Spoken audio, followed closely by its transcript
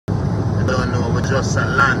we just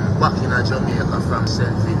land back in Jamaica from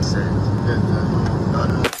St Vincent.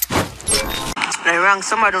 I rang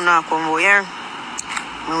somebody now come over here.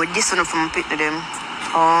 When we this one from pick them.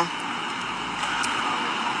 Oh.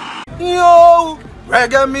 Yo,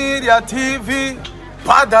 Reggae Media TV,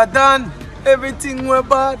 better than everything we're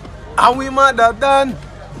bad, and we madder than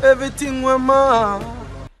everything we're mad.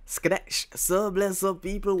 Scratch. So bless up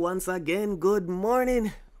people once again. Good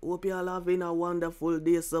morning. Hope you all having a wonderful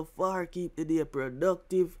day so far. Keep the day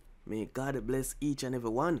productive. May God bless each and every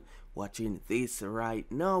one watching this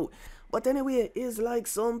right now. But anyway, it's like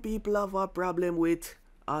some people have a problem with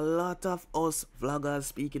a lot of us vloggers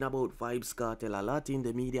speaking about Vybz Kartel a lot in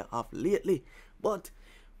the media of lately. But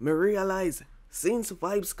me realize since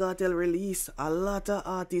Vybz Kartel release, a lot of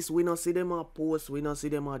artists, we not see them a post, we not see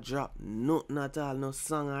them a drop nothing at all, no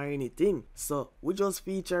song or anything. So we just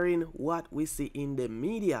featuring what we see in the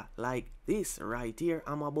media, like this right here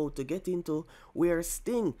I'm about to get into, where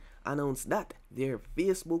Sting announced that their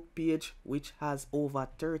Facebook page, which has over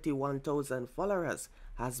 31,000 followers,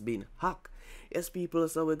 has been hacked. Yes people,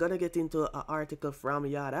 so we're gonna get into an article from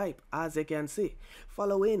Yard Hype. As you can see,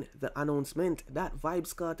 following the announcement that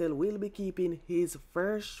Vybz Kartel will be keeping his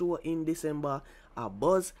first show in December, a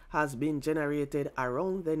buzz has been generated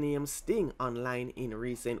around the name Sting online in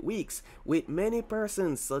recent weeks, with many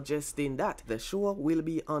persons suggesting that the show will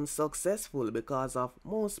be unsuccessful because of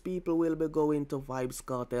most people will be going to Vybz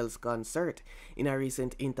Kartel's concert. In a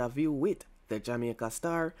recent interview with the Jamaica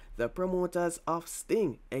star, the promoters of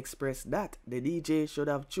Sting expressed that the DJ should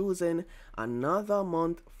have chosen another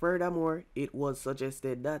month. Furthermore, it was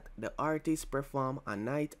suggested that the artist perform a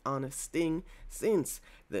night on Sting since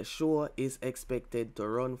the show is expected to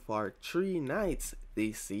run for 3 nights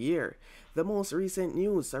this year. The most recent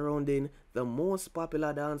news surrounding the most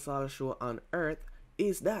popular dancehall show on earth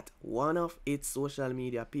is that one of its social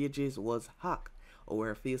media pages was hacked.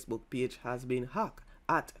 Our Facebook page has been hacked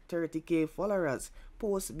at 30k followers,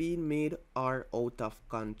 posts being made are out of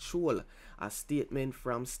control. A statement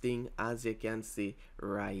from Sting, as you can see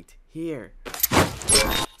right here.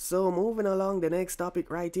 So moving along, the next topic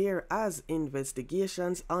right here, as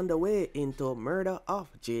investigations underway into murder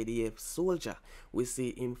of JDF soldier. We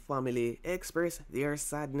see him family express their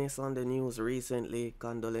sadness on the news recently.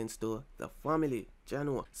 Condolence to the family.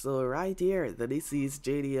 January. So right here, the deceased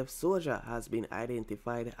JDF soldier has been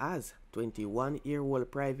identified as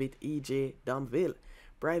 21-year-old Private E.J. Domville.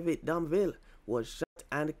 Private Domville was shot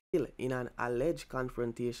and killed in an alleged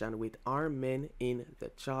confrontation with armed men in the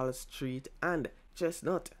Charles Street and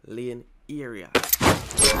Chestnut Lane area.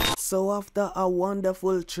 So after a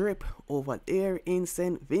wonderful trip over there in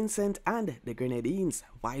St Vincent and the Grenadines,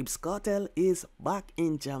 Vybz Kartel is back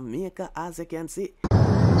in Jamaica, as you can see.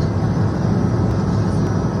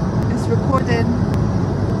 Recording.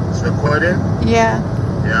 It's recording? Yeah.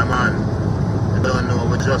 Yeah man. You don't know,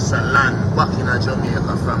 we just land back in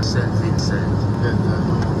Jamaica from St Vincent.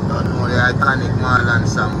 Don't know the iconic Marlon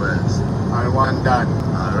Samuels. I want that.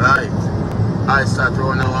 Alright. I sat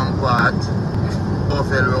round one part.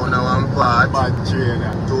 Buffalo round one part. Bad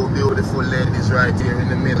trainer. 2 beautiful ladies right here in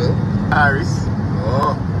the middle. Paris.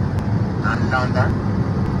 Oh. And London.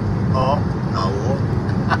 Oh.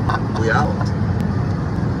 Oh. We out.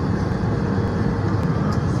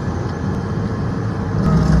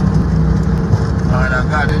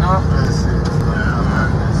 God, you know? Yeah, man.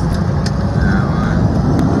 Yeah, man.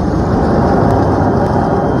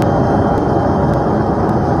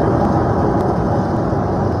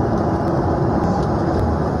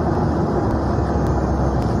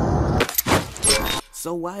 So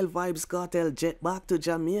while Vybz Kartel jet back to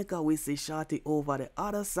Jamaica, we see Shorty over the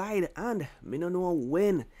other side, and me no know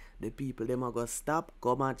when the people them are gonna stop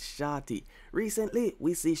come at Shorty. Recently,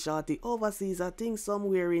 we see Shorty overseas, I think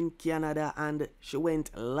somewhere in Canada, and she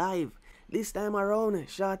went live. This time around,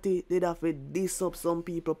 Shorty did have to diss up some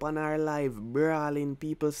people on her live, brawling.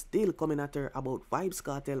 People still coming at her about Vybz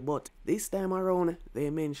Kartel, but this time around,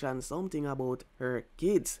 they mentioned something about her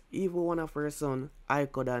kids. Even one of her son, I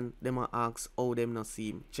couldn't, them a ask how them not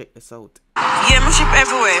see him. Check this out. Yeah, my ship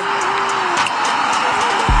everywhere.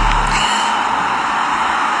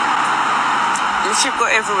 The ship go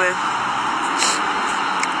everywhere.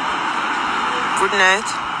 Good night.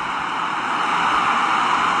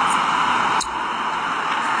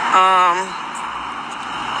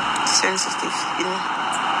 Sensitive skin.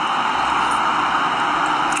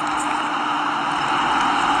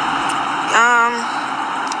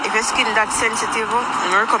 If your skin that sensitive,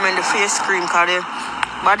 I recommend the face cream because the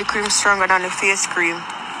body cream is stronger than the face cream.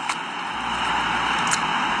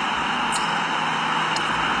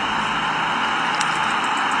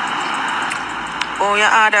 know your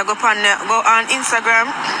order, go on Instagram.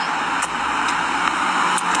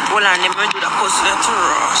 Hold on, let me do the post to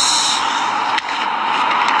Ross.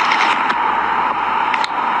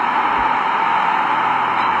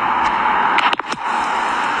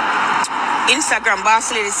 Instagram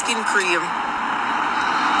Boss Lady Skin Cream.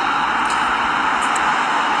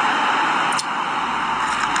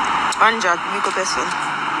 Anja, big up person.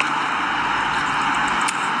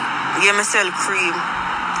 Give myself cream.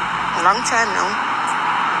 Long time now.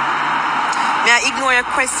 May I ignore your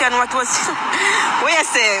question? What was what you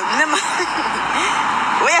say?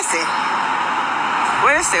 What you say?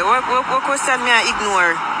 What you say? What question may I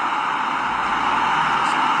ignore?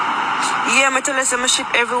 Yeah, I tell you I'm ship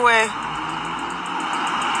everywhere.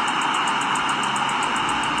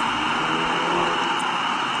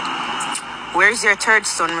 Where's your third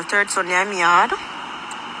son? My third son near me yard.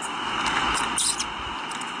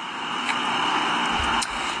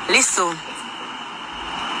 Listen.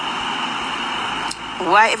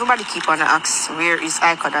 Why everybody keep on ask where is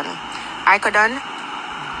Ikodan? Ikodan?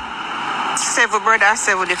 Several brothers,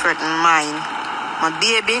 several different mind. My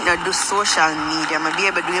baby not do social media. My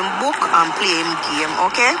baby doing book and playing game,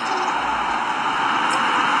 okay?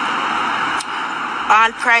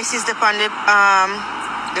 All prices depend on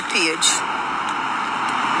the page.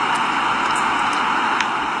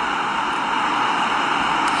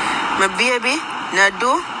 My baby not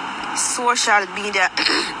do social media.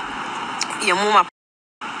 Your mama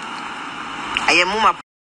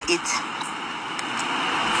it.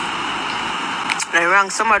 Like wrong,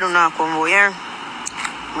 somebody do not come over here.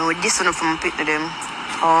 I with this one from pick to them.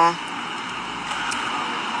 Oh.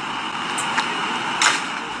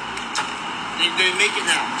 They make it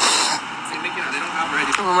now. They make it now. They don't have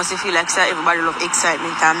ready. We must feel like everybody love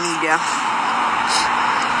excitement and media.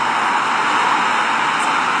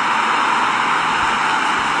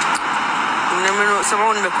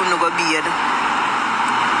 Someone couldn't go beard.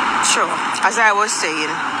 Sure, as I was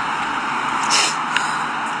saying.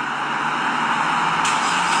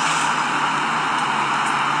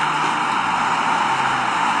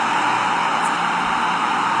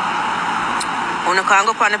 When you can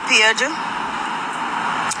go up on the page,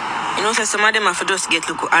 you know, so some of them have to just get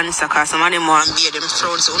look answer because some of them want to beard them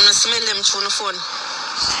throat. So when you smell them through the phone.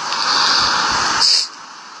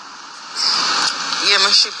 Yeah,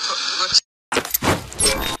 my ship.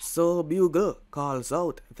 So Bugle calls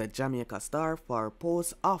out the Jamaica star for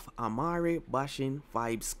post of Amari bashing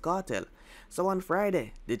Vybz Kartel. So on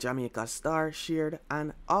Friday, the Jamaica star shared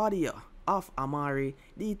an audio of Amari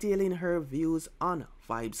detailing her views on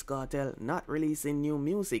Vybz Kartel not releasing new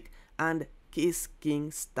music and Kiss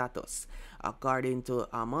King status. According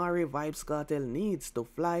to Amari, Vybz Kartel needs to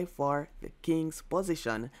fly for the King's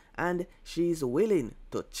position and she's willing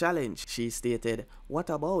to challenge. She stated, "What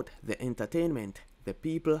about the entertainment? The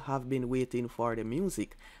people have been waiting for the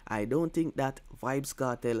music. I don't think that Vybz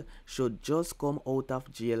Kartel should just come out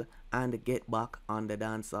of jail and get back on the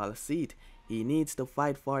dancehall seat. He needs to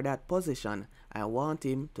fight for that position. I want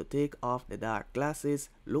him to take off the dark glasses,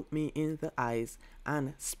 look me in the eyes,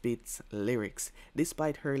 and spits lyrics."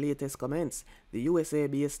 Despite her latest comments, the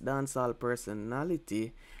USA-based dancehall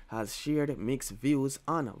personality has shared mixed views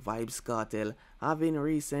on Vybz Kartel, having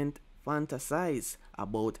recent fantasize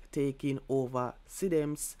about taking over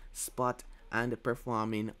Sidem's spot and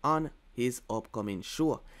performing on his upcoming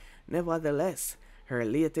show. Nevertheless, her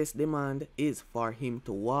latest demand is for him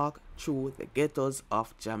to walk through the ghettos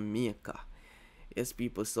of Jamaica. Yes,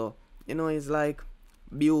 people, so, you know, it's like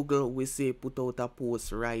Bugle, we say, put out a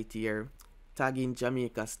post right here, tagging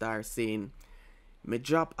Jamaica star saying, "Me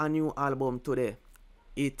drop a new album today.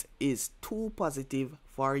 It is too positive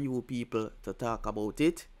for you people to talk about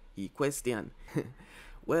it?" He question.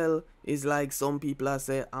 Well, it's like some people are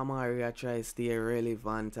say Amari try to stay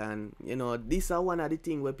relevant, and you know, this is one of the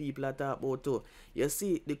things where people are talk about too. You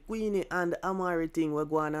see, the Queenie and Amari thing we're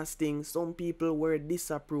going to Sting, some people were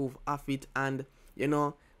disapprove of it, and you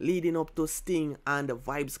know, leading up to Sting and the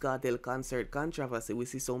Vybz Kartel concert controversy, we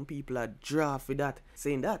see some people are draw for that,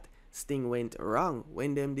 saying that Sting went wrong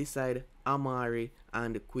when them decide Amari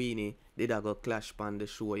and Queenie did a go clash on the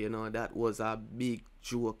show. You know, that was a big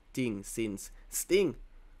joke thing since Sting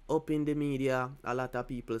up in the media, a lot of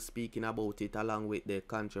people speaking about it along with the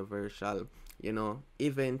controversial, you know,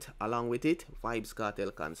 event along with it, Vybz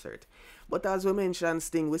Kartel concert. But as we mentioned,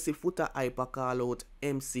 Sting, we see Foota hyper call out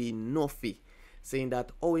MC Nuffy, saying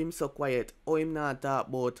that oh him so quiet, oh him not talk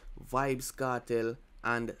about Vybz Kartel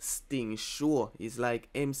and Sting show. It's like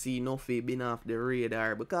MC Nuffy been off the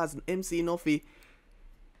radar, because MC Nuffy,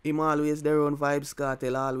 him always there on Vybz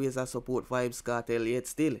Kartel, always a support Vybz Kartel, yet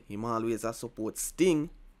still him always a support Sting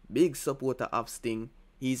big supporter of Sting.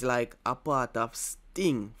 He's like a part of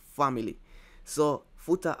Sting family. So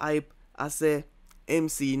Foota hype, I say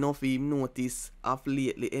MC Nuffy notice of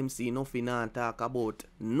lately MC Nuffy not talk about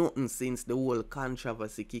nothing since the whole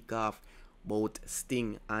controversy kick off about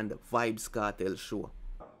Sting and Vybz Kartel show.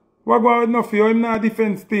 What about Nuffy? How him not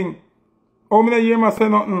defend Sting? How many hear him say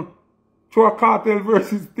nothing? Show a Kartel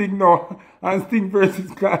versus Sting now and Sting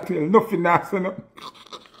versus Kartel. Nuffy not say nothing.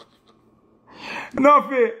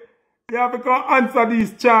 Nuffy, you have to come answer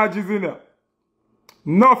these charges, you know.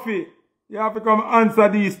 Nuffy, you have to come answer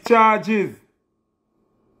these charges.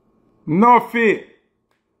 Nuffy.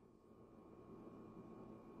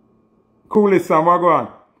 Coolest Sam, what go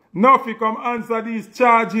on? Nuffy, come answer these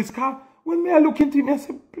charges. When me I look into him, I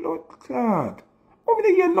say, blood clot. How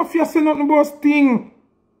many hear Nuffy say nothing about Sting?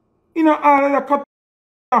 You know, all of the cut.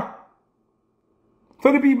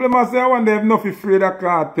 So the people must say, I wonder if Nuffy afraid of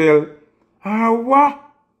Kartel. What?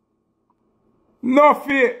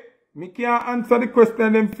 Nuffy, me can't answer the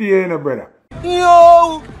question them fear, you know, brother.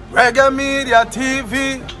 Yo, Reggae Media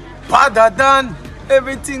TV, badder than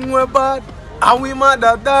everything we bad, and we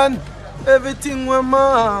madder than everything we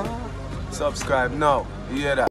mad. Subscribe now, you hear that?